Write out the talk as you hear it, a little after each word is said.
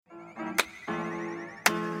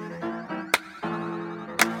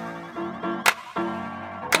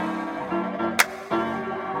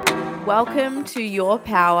Welcome to Your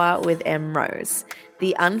Power with M. Rose,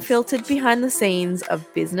 the unfiltered behind the scenes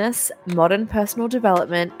of business, modern personal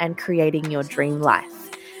development, and creating your dream life.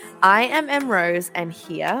 I am M. Rose, and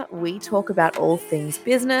here we talk about all things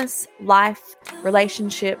business, life,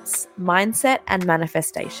 relationships, mindset, and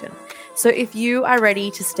manifestation. So if you are ready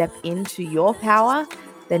to step into your power,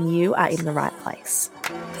 then you are in the right place.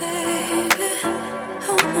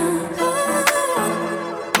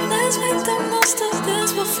 Let's make the most of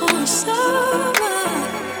this before summer.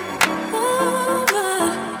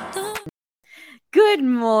 Good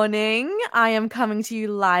morning. I am coming to you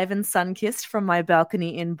live and sun-kissed from my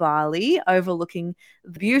balcony in Bali, overlooking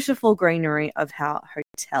the beautiful greenery of our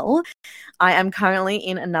hotel. I am currently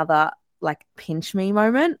in another pinch me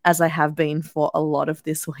moment, as I have been for a lot of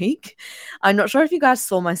this week. I'm not sure if you guys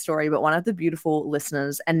saw my story, but one of the beautiful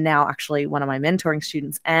listeners, and now actually one of my mentoring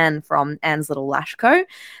students, Anne from Anne's Little Lash Co.,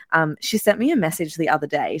 she sent me a message the other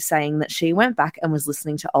day saying that she went back and was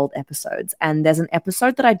listening to old episodes. And there's an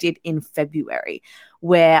episode that I did in February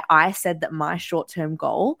where I said that my short-term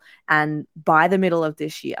goal, and by the middle of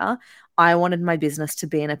this year, I wanted my business to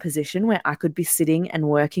be in a position where I could be sitting and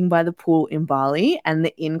working by the pool in Bali and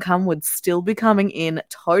the income would still be coming in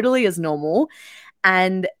totally as normal.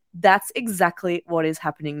 And that's exactly what is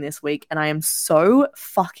happening this week. And I am so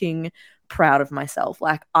fucking proud of myself.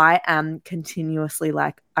 I am continuously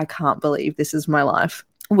I can't believe this is my life.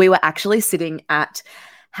 We were actually sitting at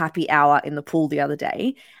happy hour in the pool the other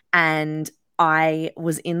day, and I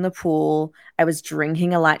was in the pool. I was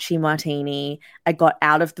drinking a lychee martini. I got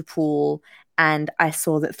out of the pool and I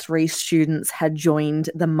saw that 3 students had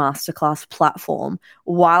joined the masterclass platform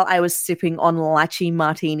while I was sipping on lychee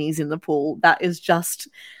martinis in the pool. That is just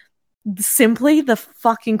simply the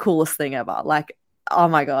fucking coolest thing ever. Oh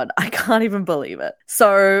my God, I can't even believe it.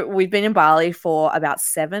 So we've been in Bali for about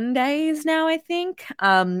 7 days now, I think.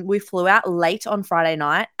 We flew out late on Friday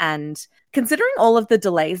night, and considering all of the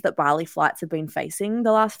delays that Bali flights have been facing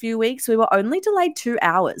the last few weeks, we were only delayed 2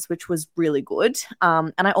 hours, which was really good.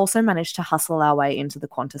 And I also managed to hustle our way into the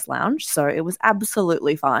Qantas lounge, so it was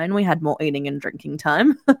absolutely fine. We had more eating and drinking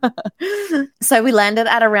time. So we landed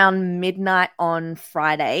at around midnight on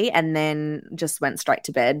Friday and then just went straight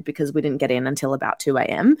to bed because we didn't get in until about 2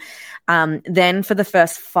 a.m. Then for the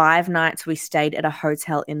first 5 nights, we stayed at a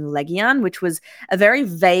hotel in Legian, which was a very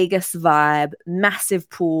Vegas vibe, massive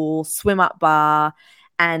pool, swim-up bar,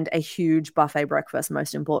 and a huge buffet breakfast,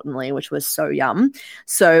 most importantly, which was so yum.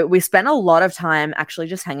 So we spent a lot of time actually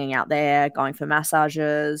just hanging out there, going for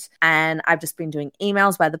massages, and I've just been doing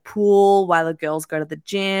emails by the pool while the girls go to the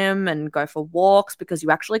gym and go for walks, because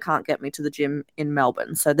you actually can't get me to the gym in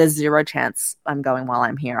Melbourne. So there's zero chance I'm going while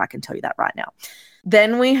I'm here. I can tell you that right now.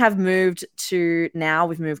 Then we've moved to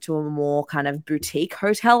a more kind of boutique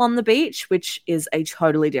hotel on the beach, which is a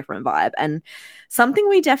totally different vibe and something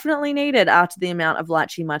we definitely needed after the amount of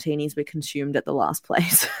lychee martinis we consumed at the last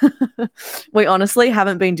place. We honestly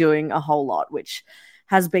haven't been doing a whole lot, which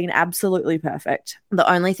has been absolutely perfect. The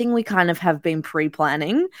only thing we kind of have been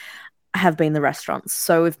pre-planning have been the restaurants.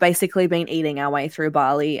 So we've basically been eating our way through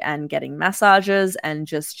Bali and getting massages and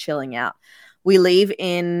just chilling out. We leave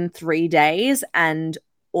in 3 days, and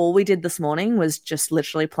all we did this morning was just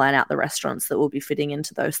literally plan out the restaurants that will be fitting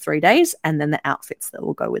into those 3 days and then the outfits that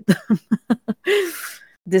will go with them.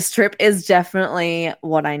 This trip is definitely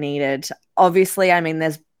what I needed. Obviously, I mean,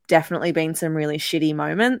 there's definitely been some really shitty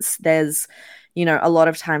moments. There's, a lot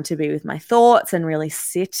of time to be with my thoughts and really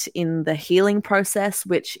sit in the healing process,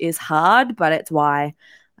 which is hard, but it's why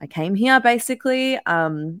I came here, basically.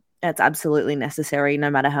 It's absolutely necessary,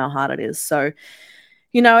 no matter how hard it is. So,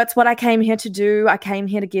 it's what I came here to do. I came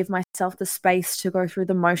here to give myself the space to go through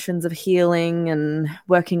the motions of healing and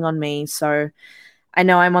working on me. So I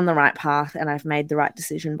know I'm on the right path and I've made the right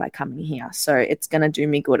decision by coming here. So it's going to do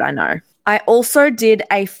me good, I know. I also did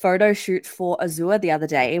a photo shoot for Azure the other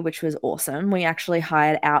day, which was awesome. We actually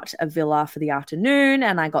hired out a villa for the afternoon,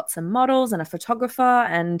 and I got some models and a photographer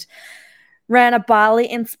and ran a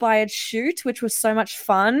Bali-inspired shoot, which was so much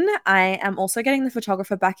fun. I am also getting the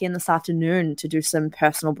photographer back in this afternoon to do some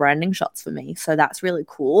personal branding shots for me. So that's really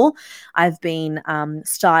cool. I've been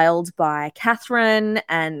styled by Catherine,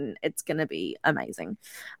 and it's going to be amazing.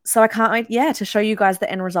 So I can't wait, to show you guys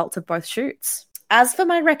the end results of both shoots. As for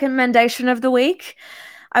my recommendation of the week,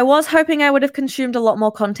 I was hoping I would have consumed a lot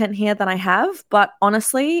more content here than I have, but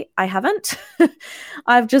honestly, I haven't.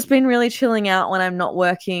 I've just been really chilling out when I'm not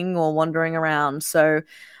working or wandering around. So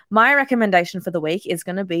my recommendation for the week is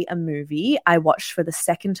going to be a movie I watched for the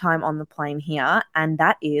second time on the plane here, and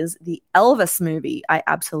that is the Elvis movie. I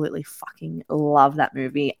absolutely fucking love that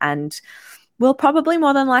movie, and we'll probably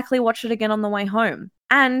more than likely watch it again on the way home.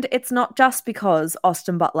 And it's not just because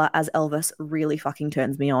Austin Butler as Elvis really fucking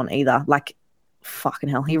turns me on either. Like, fucking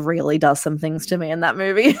hell, he really does some things to me in that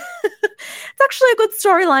movie. It's actually a good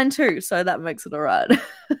storyline too, so that makes it all right.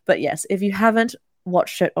 But yes, if you haven't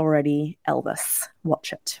watched it already, Elvis,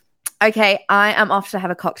 watch it. Okay, I am off to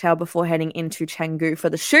have a cocktail before heading into Canggu for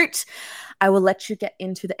the shoot. I will let you get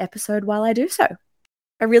into the episode while I do so.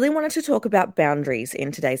 I really wanted to talk about boundaries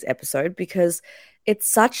in today's episode because it's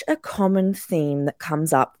such a common theme that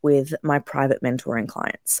comes up with my private mentoring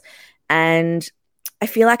clients. And I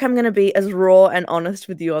feel like I'm going to be as raw and honest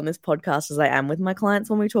with you on this podcast as I am with my clients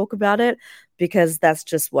when we talk about it, because that's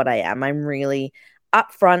just what I am. I'm really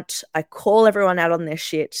upfront. I call everyone out on their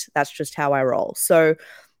shit. That's just how I roll. So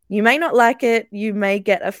you may not like it. You may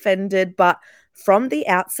get offended, but from the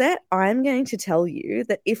outset, I'm going to tell you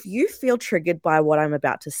that if you feel triggered by what I'm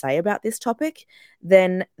about to say about this topic,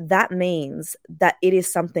 then that means that it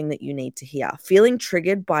is something that you need to hear. Feeling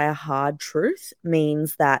triggered by a hard truth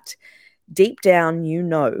means that deep down, you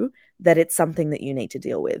know that it's something that you need to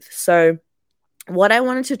deal with. So what I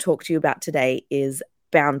wanted to talk to you about today is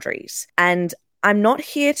boundaries. And I'm not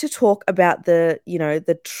here to talk about the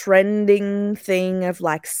trending thing of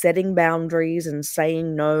like setting boundaries and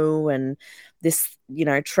saying no and this,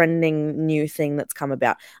 trending new thing that's come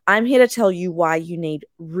about. I'm here to tell you why you need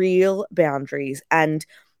real boundaries and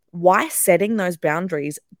why setting those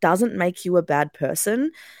boundaries doesn't make you a bad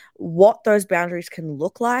person, what those boundaries can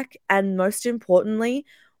look like, and most importantly,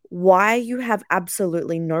 why you have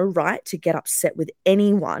absolutely no right to get upset with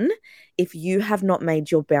anyone if you have not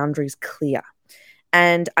made your boundaries clear.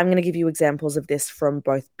 And I'm going to give you examples of this from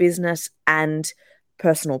both business and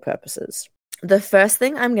personal purposes. The first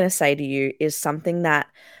thing I'm going to say to you is something that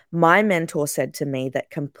my mentor said to me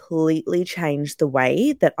that completely changed the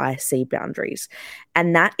way that I see boundaries.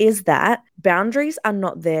 And that is that boundaries are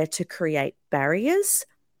not there to create barriers.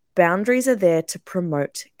 Boundaries are there to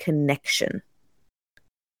promote connection.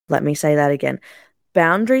 Let me say that again.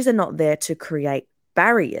 Boundaries are not there to create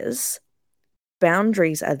barriers.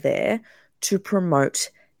 Boundaries are there to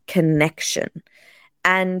promote connection.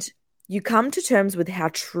 And you come to terms with how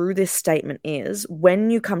true this statement is. When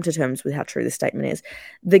you come to terms with how true this statement is,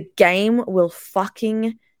 the game will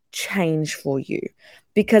fucking change for you.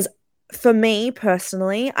 Because for me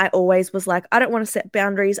personally, I always was like, I don't want to set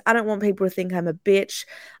boundaries. I don't want people to think I'm a bitch.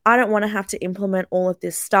 I don't want to have to implement all of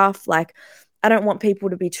this stuff. Like, I don't want people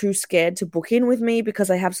to be too scared to book in with me because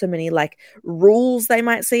I have so many like rules they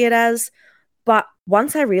might see it as. But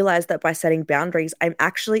once I realized that by setting boundaries, I'm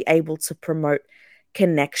actually able to promote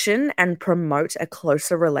connection and promote a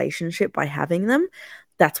closer relationship by having them,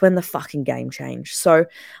 that's when the fucking game changed. So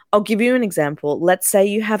I'll give you an example. Let's say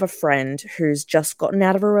you have a friend who's just gotten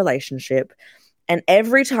out of a relationship, and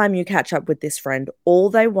every time you catch up with this friend, all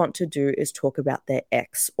they want to do is talk about their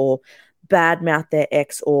ex or badmouth their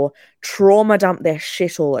ex or trauma dump their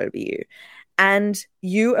shit all over you. And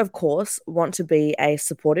you, of course, want to be a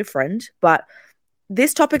supportive friend, but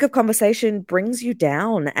this topic of conversation brings you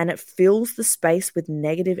down and it fills the space with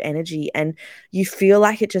negative energy, and you feel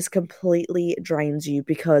like it just completely drains you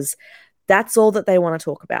because that's all that they want to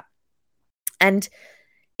talk about. And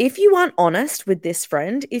if you aren't honest with this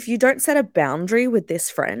friend, if you don't set a boundary with this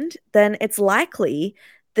friend, then it's likely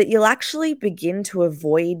that you'll actually begin to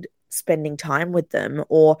avoid spending time with them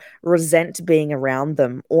or resent being around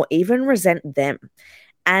them or even resent them.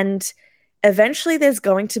 And eventually there's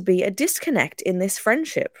going to be a disconnect in this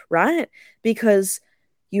friendship, right? Because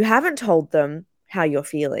you haven't told them how you're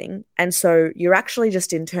feeling. And so you're actually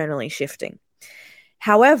just internally shifting.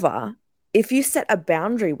 However, if you set a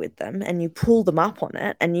boundary with them and you pull them up on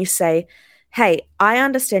it and you say, hey, I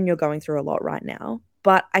understand you're going through a lot right now,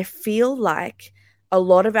 but I feel like a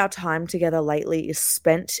lot of our time together lately is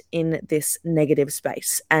spent in this negative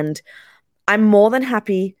space. And I'm more than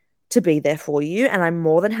happy to be there for you, and I'm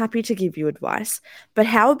more than happy to give you advice. But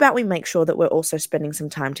how about we make sure that we're also spending some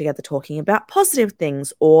time together talking about positive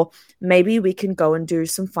things, or maybe we can go and do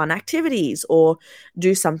some fun activities or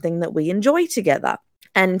do something that we enjoy together.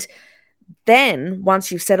 And then once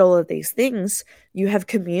you've said all of these things, you have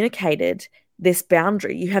communicated this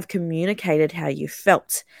boundary. You have communicated how you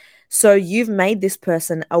felt. So you've made this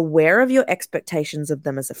person aware of your expectations of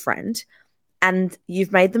them as a friend, and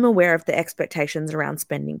you've made them aware of the expectations around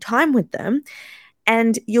spending time with them,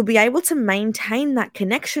 and you'll be able to maintain that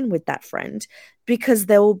connection with that friend because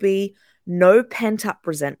there will be no pent-up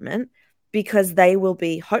resentment, because they will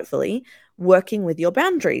be, hopefully, working with your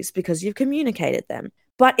boundaries because you've communicated them.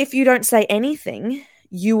 But if you don't say anything,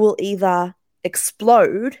 you will either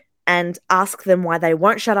explode and ask them why they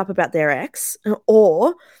won't shut up about their ex,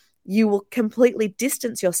 or You will completely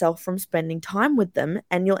distance yourself from spending time with them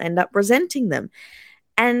and you'll end up resenting them.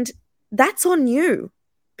 And that's on you,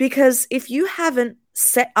 because if you haven't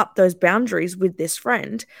set up those boundaries with this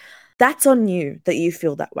friend, that's on you that you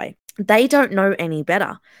feel that way. They don't know any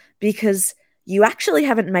better because you actually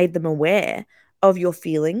haven't made them aware of your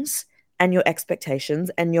feelings and your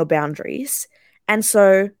expectations and your boundaries. And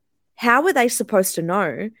so, how are they supposed to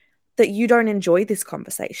know that you don't enjoy this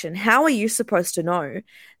conversation? How are you supposed to know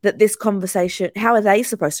that this conversation, how are they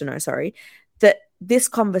supposed to know, that this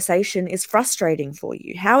conversation is frustrating for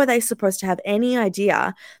you? How are they supposed to have any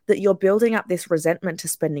idea that you're building up this resentment to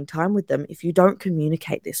spending time with them if you don't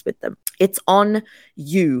communicate this with them? It's on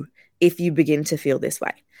you if you begin to feel this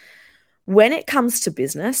way. When it comes to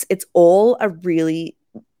business, it's all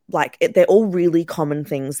they're all really common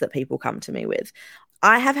things that people come to me with.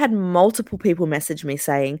 I have had multiple people message me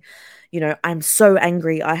saying, I'm so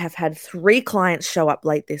angry. I have had 3 clients show up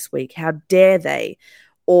late this week. How dare they?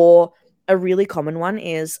 Or a really common one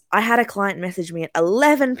is, I had a client message me at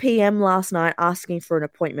 11 p.m. last night asking for an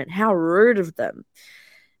appointment. How rude of them.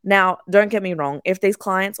 Now, don't get me wrong. If these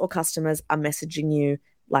clients or customers are messaging you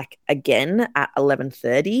again at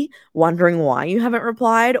 11:30, wondering why you haven't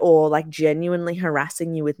replied, or genuinely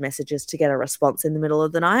harassing you with messages to get a response in the middle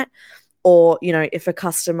of the night, or, if a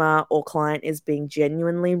customer or client is being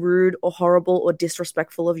genuinely rude or horrible or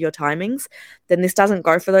disrespectful of your timings, then this doesn't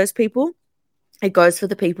go for those people. It goes for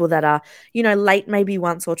the people that are, late maybe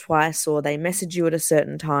once or twice, or they message you at a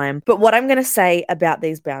certain time. But what I'm going to say about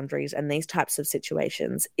these boundaries and these types of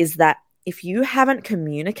situations is that if you haven't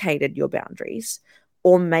communicated your boundaries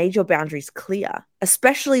or made your boundaries clear,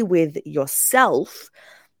 especially with yourself,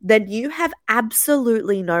 then you have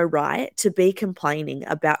absolutely no right to be complaining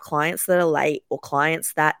about clients that are late, or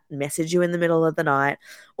clients that message you in the middle of the night,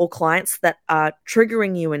 or clients that are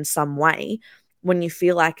triggering you in some way when you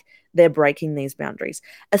feel like they're breaking these boundaries,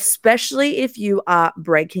 especially if you are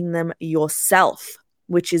breaking them yourself,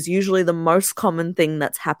 which is usually the most common thing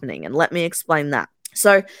that's happening. And let me explain that.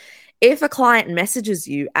 So if a client messages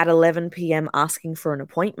you at 11 p.m. asking for an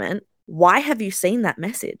appointment, why have you seen that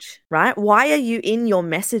message, right? Why are you in your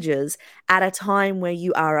messages at a time where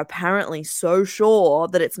you are apparently so sure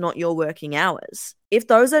that it's not your working hours? If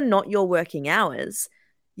those are not your working hours,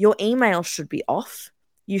 your email should be off.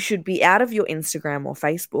 You should be out of your Instagram or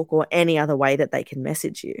Facebook or any other way that they can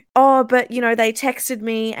message you. Oh, but they texted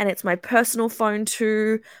me and it's my personal phone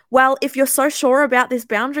too. Well, if you're so sure about this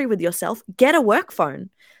boundary with yourself, get a work phone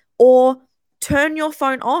or turn your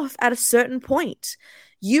phone off at a certain point.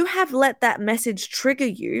 You have let that message trigger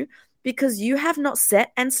you because you have not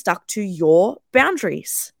set and stuck to your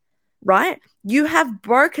boundaries, right? You have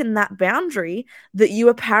broken that boundary that you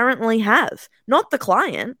apparently have, not the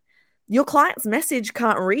client. Your client's message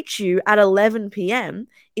can't reach you at 11 p.m.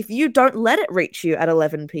 if you don't let it reach you at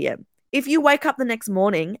 11 p.m. If you wake up the next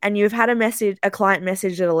morning and you've had a client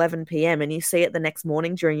message at 11 p.m. and you see it the next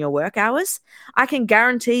morning during your work hours, I can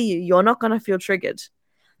guarantee you're not going to feel triggered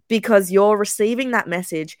because you're receiving that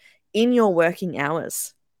message in your working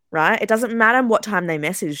hours, right? It doesn't matter what time they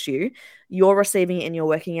messaged you. You're receiving it in your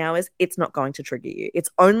working hours. It's not going to trigger you. It's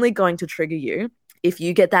only going to trigger you if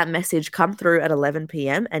you get that message come through at 11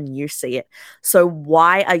 p.m. and you see it. So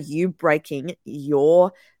why are you breaking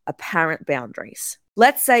your apparent boundaries?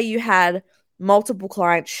 Let's say you had multiple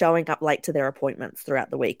clients showing up late to their appointments throughout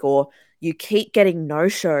the week, or you keep getting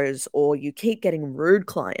no-shows, or you keep getting rude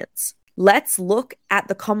clients. Let's look at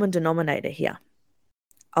the common denominator here.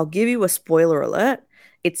 I'll give you a spoiler alert.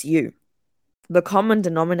 It's you. The common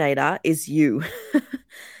denominator is you.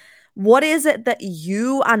 What is it that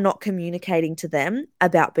you are not communicating to them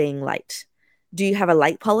about being late? Do you have a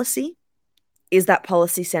late policy? Is that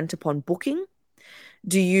policy sent upon booking?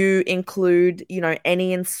 Do you include,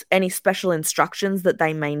 any special instructions that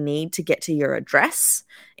they may need to get to your address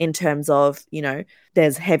in terms of,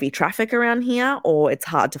 there's heavy traffic around here, or it's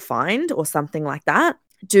hard to find, or something like that?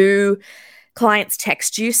 Do clients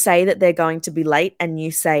text you, say that they're going to be late, and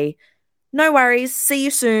you say, no worries, see you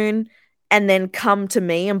soon, and then come to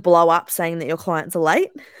me and blow up saying that your clients are late?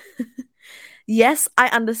 Yes, I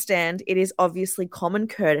understand it is obviously common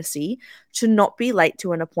courtesy to not be late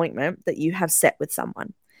to an appointment that you have set with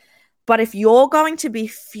someone. But if you're going to be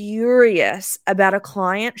furious about a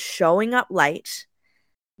client showing up late,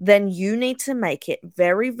 then you need to make it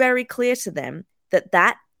very, very clear to them that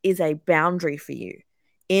that is a boundary for you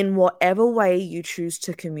in whatever way you choose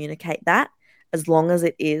to communicate that, as long as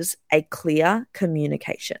it is a clear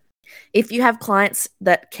communication. If you have clients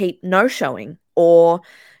that keep no-showing, or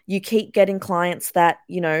you keep getting clients that,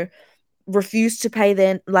 refuse to pay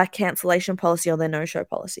their cancellation policy or their no-show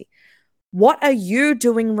policy, What are you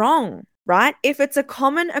doing wrong, right? If it's a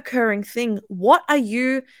common occurring thing, what are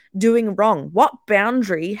you doing wrong? What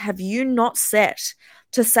boundary have you not set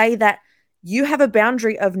to say that you have a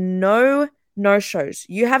boundary of no-shows?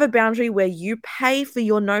 You have a boundary where you pay for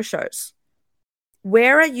your no-shows.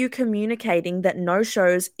 Where are you communicating that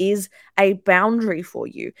no-shows is a boundary for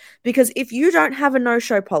you? Because if you don't have a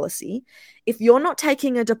no-show policy, if you're not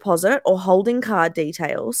taking a deposit or holding card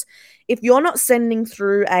details, if you're not sending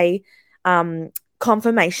through a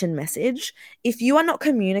confirmation message, if you are not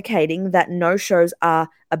communicating that no-shows are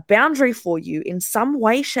a boundary for you in some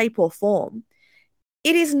way, shape, or form,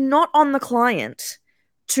 it is not on the client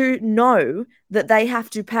to know that they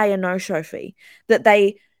have to pay a no-show fee, that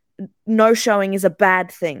no-showing is a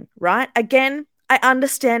bad thing, right? Again, I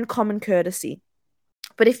understand common courtesy.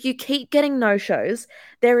 But if you keep getting no-shows,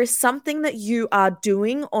 there is something that you are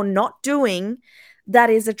doing or not doing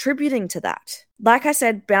that is attributing to that. Like I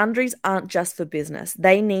said, boundaries aren't just for business.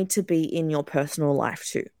 They need to be in your personal life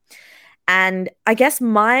too. And I guess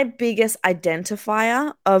my biggest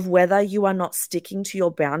identifier of whether you are not sticking to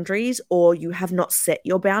your boundaries or you have not set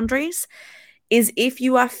your boundaries is if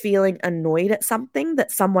you are feeling annoyed at something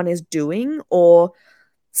that someone is doing or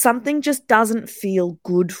something just doesn't feel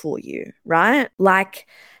good for you, right? Like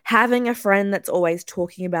having a friend that's always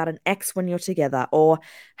talking about an ex when you're together, or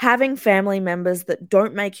having family members that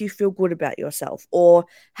don't make you feel good about yourself, or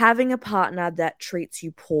having a partner that treats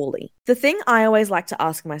you poorly. The thing I always like to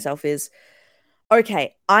ask myself is,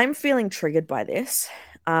 okay, I'm feeling triggered by this.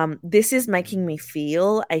 This is making me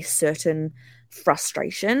feel a certain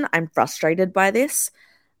frustration. I'm frustrated by this.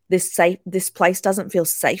 This place doesn't feel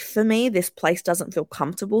safe for me. This place doesn't feel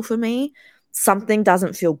comfortable for me. Something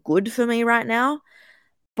doesn't feel good for me right now.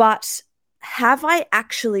 But have I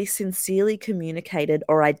actually sincerely communicated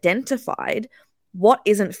or identified what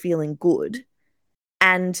isn't feeling good?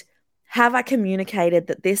 And have I communicated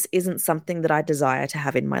that this isn't something that I desire to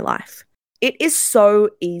have in my life? It is so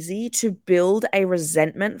easy to build a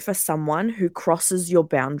resentment for someone who crosses your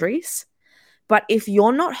boundaries. But if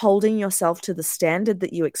you're not holding yourself to the standard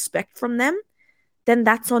that you expect from them, then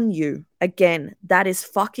that's on you. Again, that is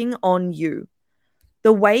fucking on you.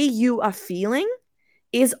 The way you are feeling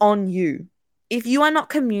is on you. If you are not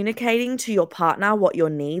communicating to your partner what your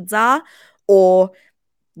needs are, or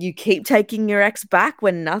you keep taking your ex back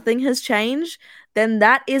when nothing has changed, then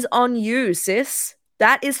that is on you, sis.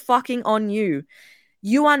 That is fucking on you.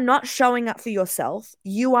 You are not showing up for yourself.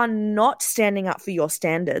 You are not standing up for your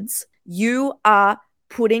standards. You are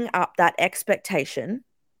putting up that expectation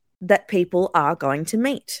that people are going to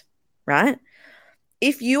meet, right?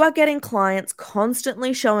 If you are getting clients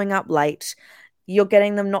constantly showing up late, you're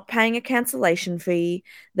getting them not paying a cancellation fee,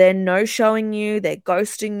 they're no-showing you, they're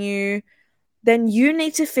ghosting you, then you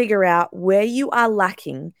need to figure out where you are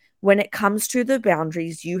lacking when it comes to the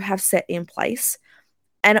boundaries you have set in place.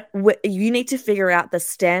 And you need to figure out the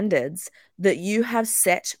standards that you have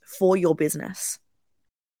set for your business.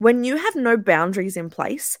 When you have no boundaries in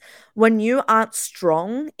place, when you aren't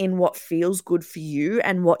strong in what feels good for you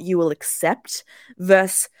and what you will accept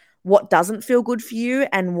versus what doesn't feel good for you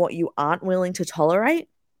and what you aren't willing to tolerate,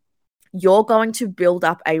 you're going to build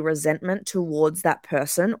up a resentment towards that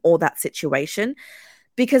person or that situation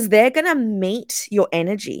because they're going to meet your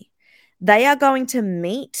energy. They are going to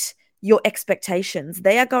meet your expectations.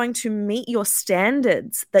 They are going to meet your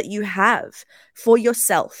standards that you have for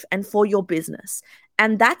yourself and for your business.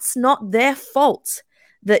 And that's not their fault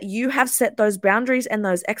that you have set those boundaries and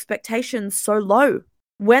those expectations so low.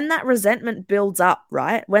 When that resentment builds up,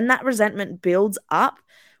 right? When that resentment builds up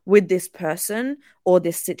with this person or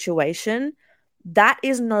this situation, that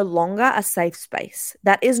is no longer a safe space.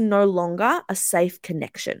 That is no longer a safe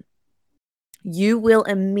connection. You will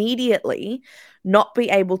immediately not be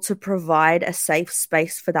able to provide a safe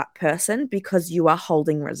space for that person because you are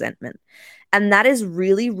holding resentment. And that is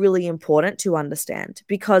really, really important to understand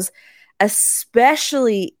because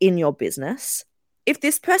especially in your business, if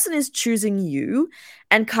this person is choosing you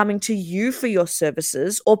and coming to you for your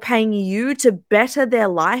services or paying you to better their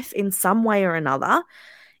life in some way or another,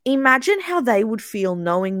 imagine how they would feel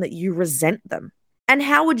knowing that you resent them. And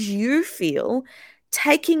how would you feel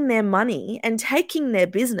taking their money and taking their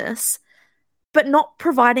business, but not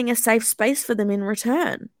providing a safe space for them in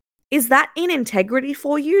return? Is that in integrity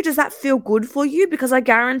for you? Does that feel good for you? Because I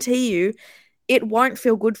guarantee you it won't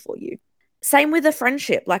feel good for you. Same with a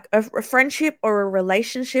friendship, like a friendship or a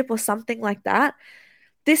relationship or something like that.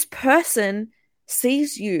 This person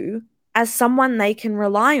sees you as someone they can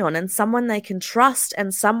rely on and someone they can trust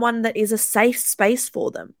and someone that is a safe space for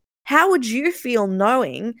them. How would you feel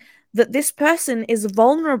knowing that this person is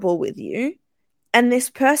vulnerable with you and this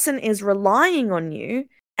person is relying on you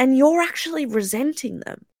and you're actually resenting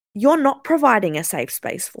them. You're not providing a safe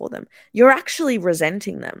space for them. You're actually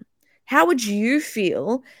resenting them. How would you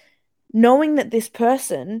feel knowing that this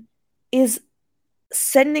person is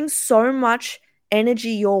sending so much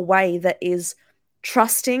energy your way that is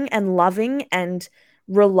trusting and loving and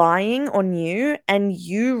relying on you, and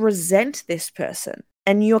you resent this person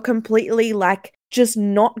and you're completely like just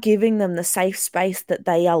not giving them the safe space that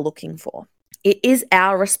they are looking for? It is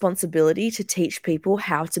our responsibility to teach people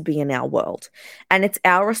how to be in our world. And it's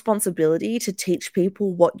our responsibility to teach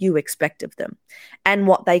people what you expect of them and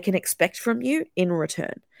what they can expect from you in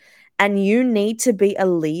return. And you need to be a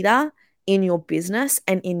leader in your business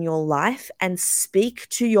and in your life and speak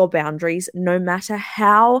to your boundaries, no matter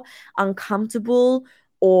how uncomfortable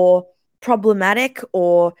or problematic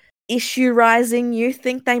or issue rising you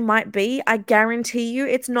think they might be. I guarantee you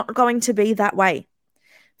it's not going to be that way.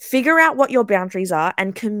 Figure out what your boundaries are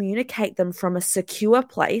and communicate them from a secure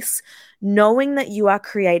place, knowing that you are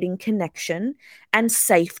creating connection and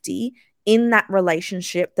safety in that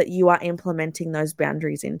relationship that you are implementing those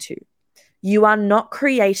boundaries into. You are not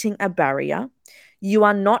creating a barrier. You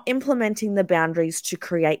are not implementing the boundaries to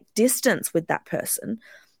create distance with that person.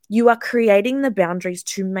 You are creating the boundaries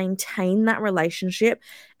to maintain that relationship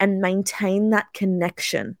and maintain that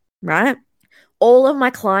connection, right? All of my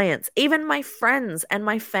clients, even my friends and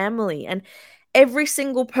my family, and every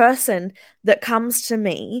single person that comes to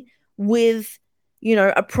me with,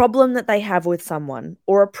 a problem that they have with someone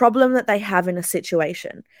or a problem that they have in a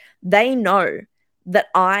situation, they know that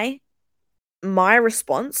my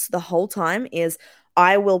response the whole time is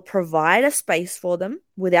I will provide a space for them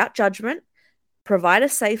without judgment, provide a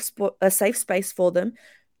safe space for them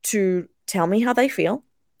to tell me how they feel.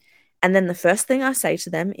 And then the first thing I say to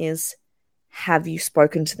them is, have you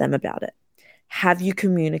spoken to them about it? Have you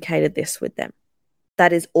communicated this with them?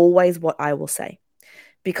 That is always what I will say.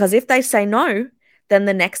 Because if they say no, then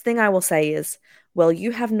the next thing I will say is, well,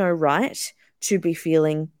 you have no right to be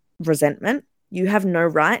feeling resentment. You have no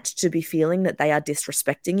right to be feeling that they are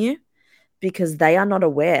disrespecting you because they are not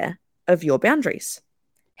aware of your boundaries.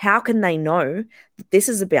 How can they know that this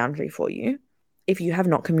is a boundary for you if you have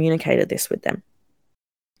not communicated this with them?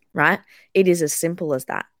 Right? It is as simple as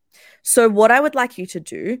that. So what I would like you to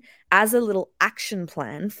do as a little action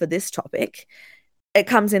plan for this topic, it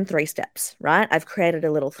comes in 3 steps, right? I've created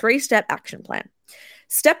a little 3-step action plan.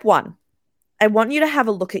 Step 1, I want you to have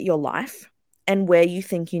a look at your life and where you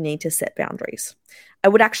think you need to set boundaries. I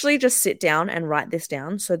would actually just sit down and write this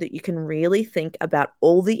down so that you can really think about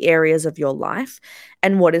all the areas of your life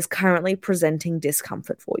and what is currently presenting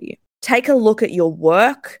discomfort for you. Take a look at your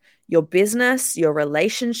work, your business, your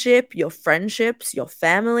relationship, your friendships, your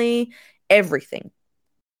family, everything.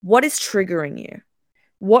 What is triggering you?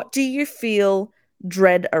 What do you feel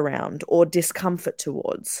dread around or discomfort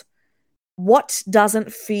towards? What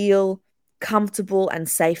doesn't feel comfortable and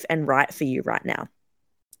safe and right for you right now?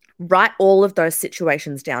 Write all of those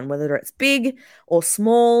situations down, whether it's big or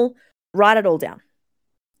small, write it all down.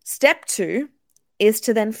 Step 2 is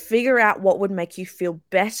to then figure out what would make you feel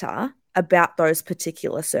better about those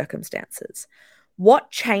particular circumstances.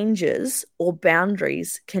 What changes or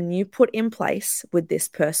boundaries can you put in place with this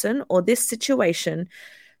person or this situation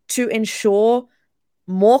to ensure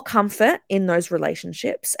more comfort in those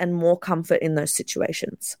relationships and more comfort in those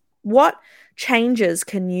situations? What changes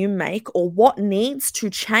can you make, or what needs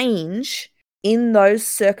to change in those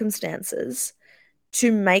circumstances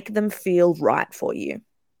to make them feel right for you?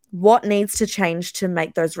 What needs to change to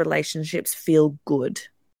make those relationships feel good?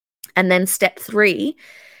 And then step 3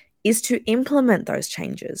 is to implement those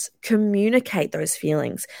changes, communicate those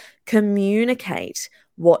feelings, communicate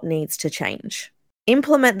what needs to change.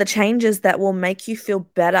 Implement the changes that will make you feel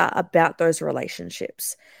better about those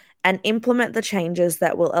relationships, and implement the changes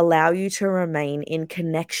that will allow you to remain in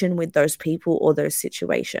connection with those people or those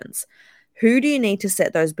situations. Who do you need to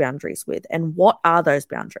set those boundaries with, and what are those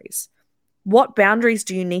boundaries? What boundaries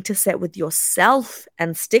do you need to set with yourself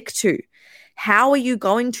and stick to? How are you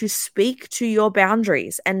going to speak to your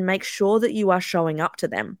boundaries and make sure that you are showing up to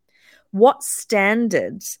them? What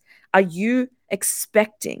standards are you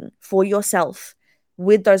expecting for yourself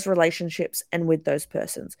with those relationships and with those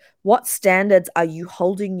persons? What standards are you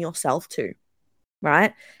holding yourself to,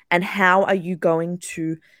 right? And how are you going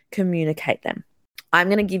to communicate them? I'm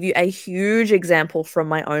going to give you a huge example from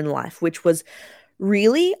my own life, which was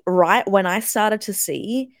really right when I started to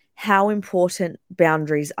see how important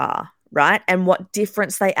boundaries are, right? And what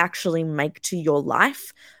difference they actually make to your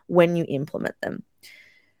life when you implement them.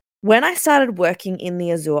 When I started working in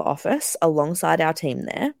the Azure office alongside our team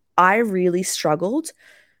there, I really struggled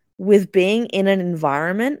with being in an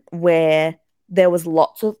environment where there was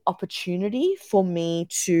lots of opportunity for me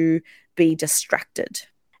to be distracted.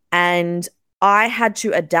 And I had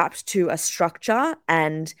to adapt to a structure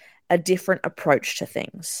and a different approach to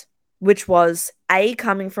things, which was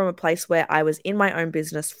coming from a place where I was in my own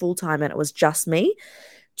business full time and it was just me,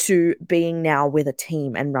 to being now with a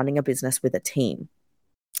team and running a business with a team.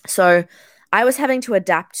 So I was having to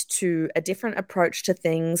adapt to a different approach to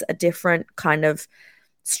things, a different kind of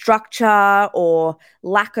structure or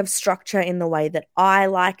lack of structure in the way that I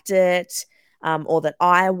liked it, or that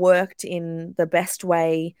I worked in the best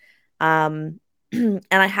way. And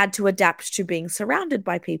I had to adapt to being surrounded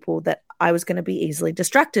by people that I was going to be easily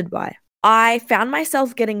distracted by. I found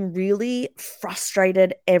myself getting really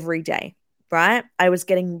frustrated every day, right? I was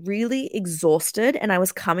getting really exhausted and I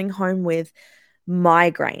was coming home with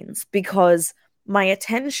migraines because my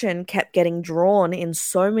attention kept getting drawn in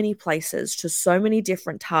so many places to so many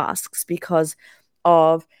different tasks because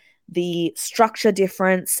of the structure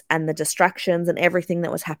difference and the distractions and everything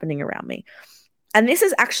that was happening around me. And this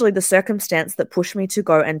is actually the circumstance that pushed me to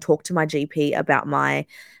go and talk to my GP about my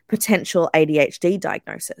potential ADHD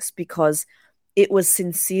diagnosis, because it was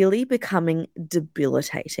sincerely becoming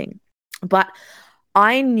debilitating. But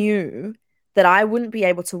I knew that I wouldn't be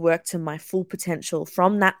able to work to my full potential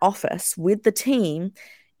from that office with the team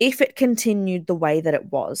if it continued the way that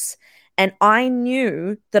it was. And I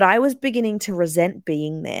knew that I was beginning to resent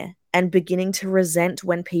being there and beginning to resent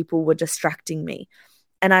when people were distracting me.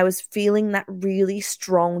 And I was feeling that really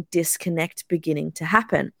strong disconnect beginning to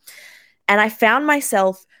happen. And I found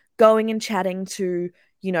myself going and chatting to,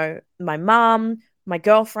 my mom, my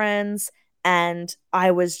girlfriends, and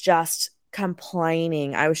I was just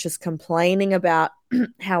complaining. I was just complaining about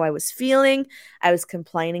how I was feeling. I was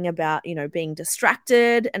complaining about, being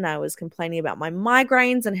distracted, and I was complaining about my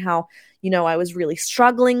migraines and how, I was really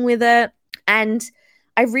struggling with it. And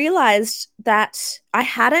I realized that I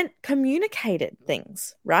hadn't communicated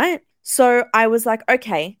things, right? So I was like,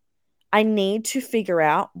 okay, I need to figure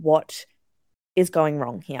out what is going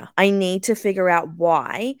wrong here. I need to figure out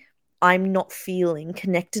why I'm not feeling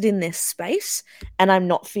connected in this space and I'm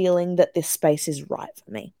not feeling that this space is right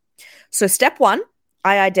for me. So step one,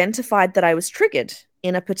 I identified that I was triggered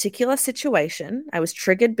in a particular situation. I was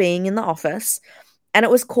triggered being in the office and it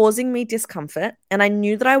was causing me discomfort. And I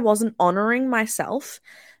knew that I wasn't honoring myself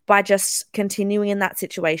by just continuing in that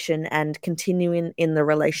situation and continuing in the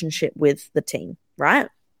relationship with the team, right?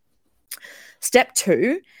 Step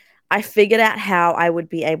two, I figured out how I would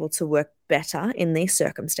be able to work better in these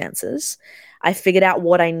circumstances. I figured out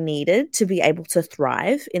what I needed to be able to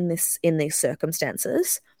thrive in these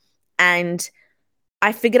circumstances. And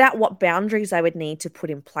I figured out what boundaries I would need to put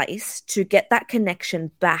in place to get that connection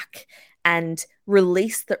back and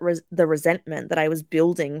release the resentment that I was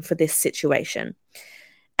building for this situation.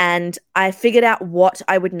 And I figured out what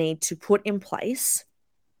I would need to put in place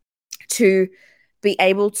to be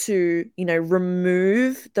able to,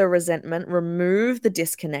 remove the resentment, remove the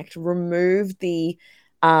disconnect, remove the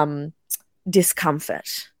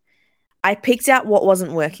discomfort. I picked out what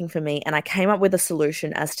wasn't working for me and I came up with a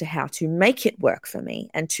solution as to how to make it work for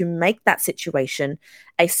me and to make that situation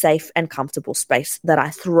a safe and comfortable space that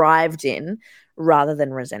I thrived in rather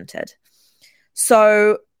than resented.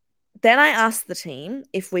 So then I asked the team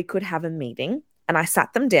if we could have a meeting, and I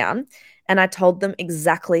sat them down and I told them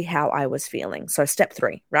exactly how I was feeling. So step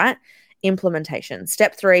 3, right? Implementation.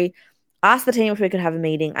 Step 3, asked the team if we could have a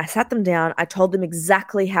meeting. I sat them down. I told them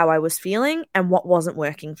exactly how I was feeling and what wasn't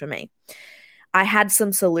working for me. I had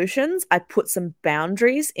some solutions. I put some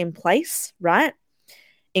boundaries in place, right?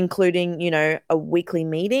 Including, a weekly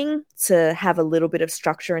meeting to have a little bit of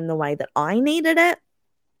structure in the way that I needed it.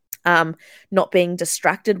 Not being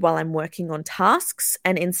distracted while I'm working on tasks,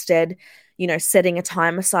 and instead, setting a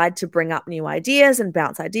time aside to bring up new ideas and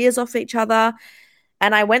bounce ideas off each other.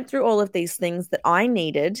 And I went through all of these things that I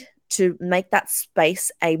needed to make that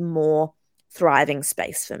space a more thriving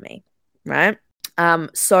space for me, right?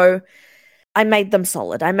 So I made them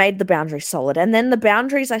solid. I made the boundaries solid. And then the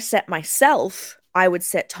boundaries I set myself, I would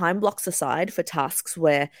set time blocks aside for tasks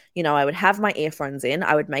where, I would have my earphones in.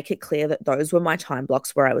 I would make it clear that those were my time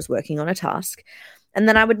blocks where I was working on a task. And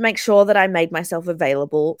then I would make sure that I made myself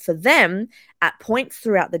available for them at points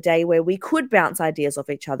throughout the day where we could bounce ideas off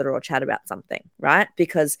each other or chat about something, right?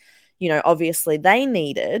 Because, obviously they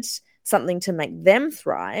needed something to make them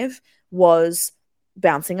thrive, was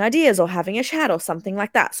bouncing ideas or having a chat or something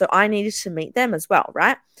like that. So I needed to meet them as well,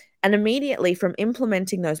 right? And immediately from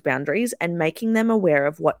implementing those boundaries and making them aware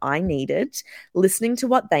of what I needed, listening to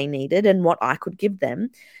what they needed and what I could give them,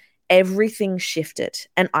 everything shifted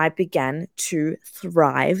and I began to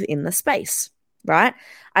thrive in the space, right?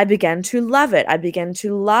 I began to love it. I began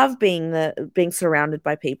to love being surrounded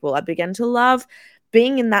by people. I began to love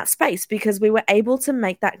being in that space because we were able to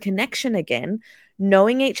make that connection again,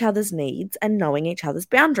 knowing each other's needs and knowing each other's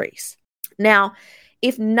boundaries. Now,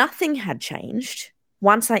 if nothing had changed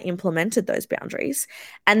once I implemented those boundaries,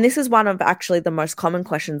 and this is one of actually the most common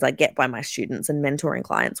questions I get by my students and mentoring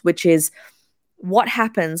clients, which is, what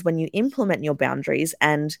happens when you implement your boundaries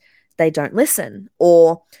and they don't listen?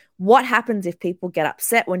 Or what happens if people get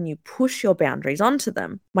upset when you push your boundaries onto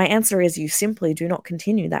them? My answer is you simply do not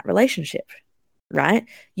continue that relationship, right?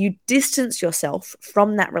 You distance yourself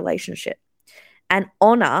from that relationship and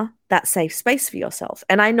honor that safe space for yourself.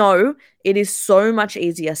 And I know it is so much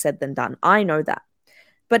easier said than done. I know that.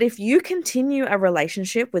 But if you continue a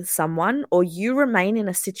relationship with someone or you remain in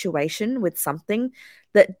a situation with something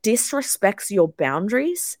that disrespects your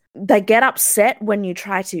boundaries, they get upset when you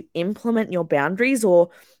try to implement your boundaries, or,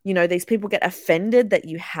 these people get offended that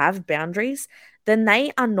you have boundaries, then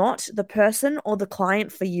they are not the person or the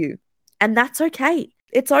client for you. And that's okay.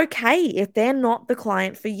 It's okay if they're not the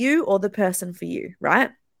client for you or the person for you,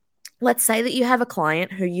 right? Let's say that you have a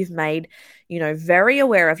client who you've made, very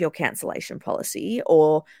aware of your cancellation policy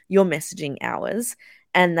or your messaging hours,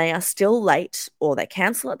 and they are still late or they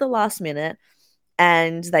cancel at the last minute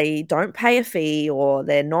and they don't pay a fee, or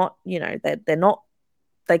they're not,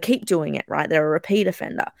 they keep doing it, right? They're a repeat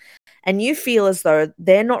offender. And you feel as though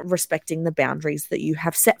they're not respecting the boundaries that you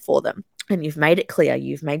have set for them. And you've made it clear.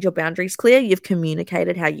 You've made your boundaries clear. You've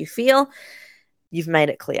communicated how you feel. You've made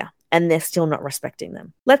it clear. And they're still not respecting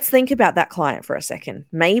them. Let's think about that client for a second.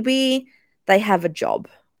 Maybe they have a job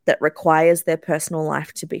that requires their personal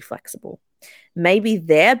life to be flexible. Maybe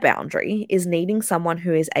their boundary is needing someone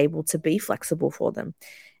who is able to be flexible for them.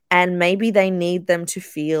 And maybe they need them to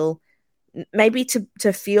feel,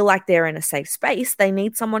 to feel like they're in a safe space, they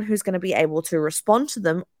need someone who's going to be able to respond to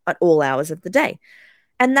them at all hours of the day.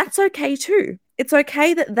 And that's okay too. It's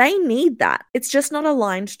okay that they need that. It's just not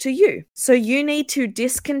aligned to you. So you need to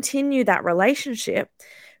discontinue that relationship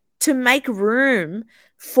to make room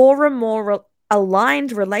for a more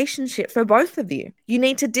aligned relationship for both of you. You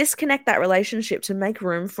need to disconnect that relationship to make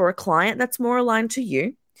room for a client that's more aligned to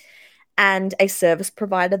you and a service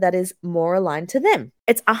provider that is more aligned to them.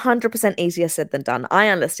 It's 100% easier said than done. I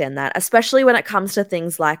understand that, especially when it comes to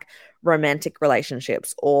things like romantic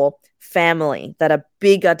relationships or family that are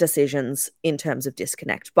bigger decisions in terms of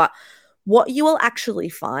disconnect. But what you will actually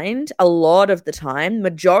find a lot of the time,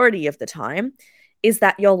 majority of the time, is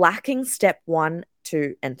that you're lacking step 1,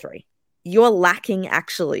 2, and 3. You're lacking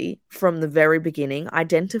actually from the very beginning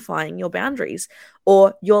identifying your boundaries,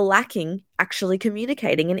 or you're lacking actually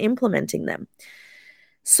communicating and implementing them.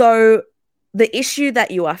 So the issue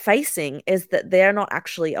that you are facing is that they're not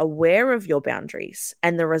actually aware of your boundaries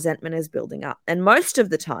and the resentment is building up. And most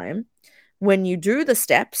of the time, when you do the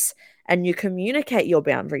steps and you communicate your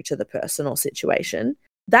boundary to the person or situation,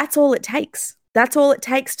 that's all it takes. That's all it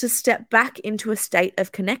takes to step back into a state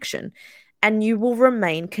of connection, and you will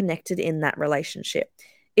remain connected in that relationship.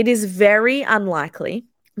 It is very unlikely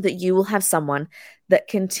that you will have someone that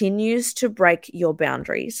continues to break your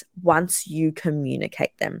boundaries once you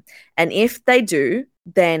communicate them. And if they do,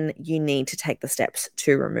 then you need to take the steps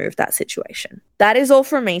to remove that situation. That is all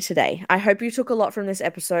from me today. I hope you took a lot from this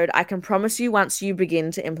episode. I can promise you, once you begin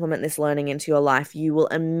to implement this learning into your life, you will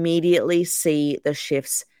immediately see the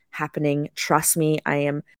shifts happening. Trust me, I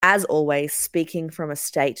am, as always, speaking from a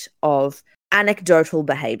state of anecdotal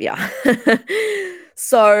behavior.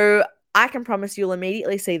 So I can promise you'll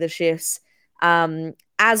immediately see the shifts.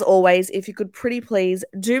 As always, if you could pretty please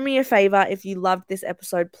do me a favor, if you loved this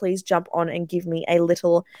episode, please jump on and give me a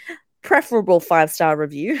little preferable 5-star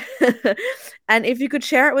review. And if you could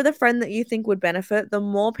share it with a friend that you think would benefit, the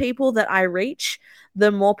more people that I reach,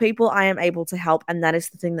 the more people I am able to help. And that is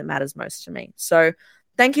the thing that matters most to me. So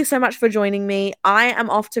thank you so much for joining me. I am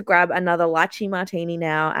off to grab another lychee martini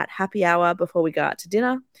now at happy hour before we go out to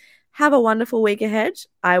dinner. Have a wonderful week ahead.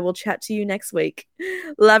 I will chat to you next week.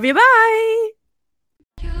 Love you. Bye.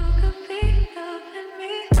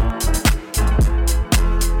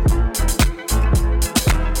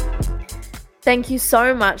 Thank you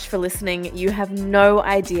so much for listening. You have no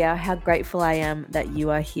idea how grateful I am that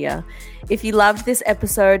you are here. If you loved this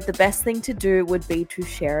episode, the best thing to do would be to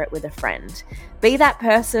share it with a friend. Be that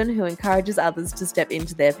person who encourages others to step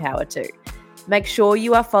into their power too. Make sure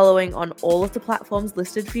you are following on all of the platforms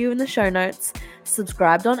listed for you in the show notes,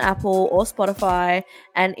 subscribed on Apple or Spotify,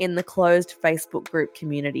 and in the closed Facebook group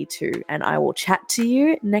community too. And I will chat to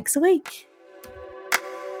you next week.